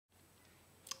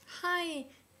Hi,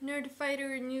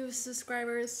 Nerdfighter news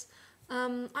subscribers. I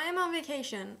am on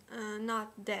vacation,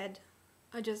 not dead.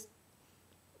 I just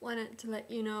wanted to let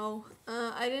you know.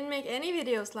 I didn't make any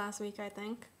videos last week, I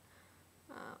think.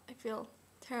 I feel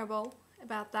terrible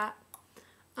about that.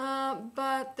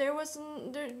 But there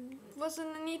wasn't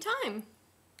any time.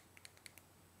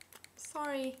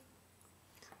 Sorry.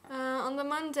 On the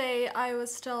Monday, I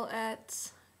was still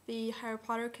at the Harry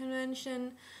Potter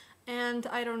convention, and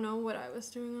I don't know what I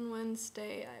was doing on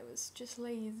Wednesday. I was just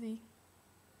lazy.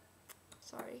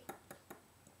 Sorry.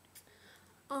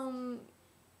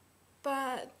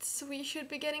 But we should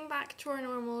be getting back to our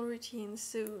normal routine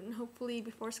soon, hopefully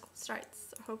before school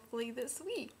starts, or hopefully this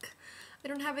week. I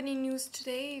don't have any news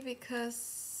today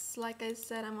because, like I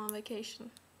said, I'm on vacation.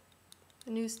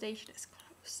 The news station is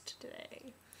closed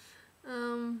today.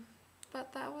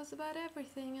 But that was about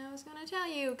everything I was gonna tell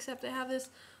you, except I have this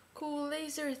cool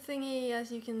laser thingy.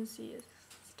 As you can see, it's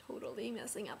totally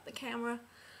messing up the camera.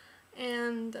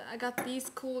 And I got these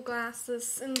cool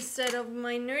glasses instead of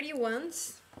my nerdy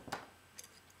ones.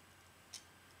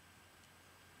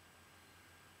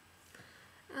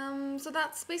 So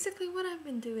that's basically what I've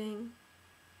been doing.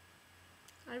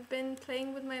 I've been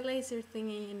playing with my laser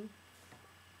thingy and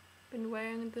been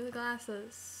wearing the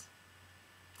glasses.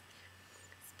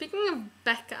 Speaking of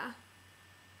Becca,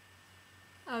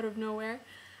 out of nowhere,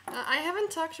 I haven't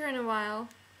talked to her in a while,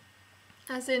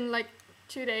 as in like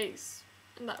 2 days,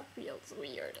 and that feels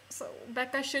weird. So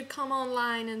Becca should come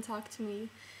online and talk to me,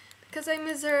 because I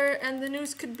miss her, and the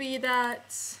news could be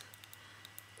that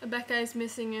Becca is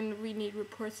missing and we need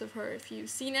reports of her. If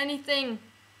you've seen anything,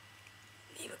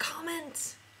 leave a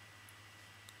comment.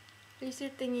 Laser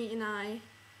thingy and I,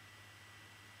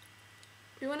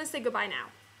 we want to say goodbye now,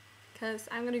 because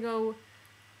I'm gonna go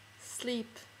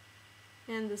sleep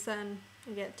in the sun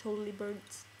and get totally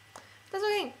burnt. That's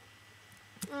okay.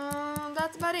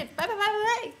 That's about it. Bye bye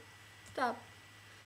bye bye. Stop.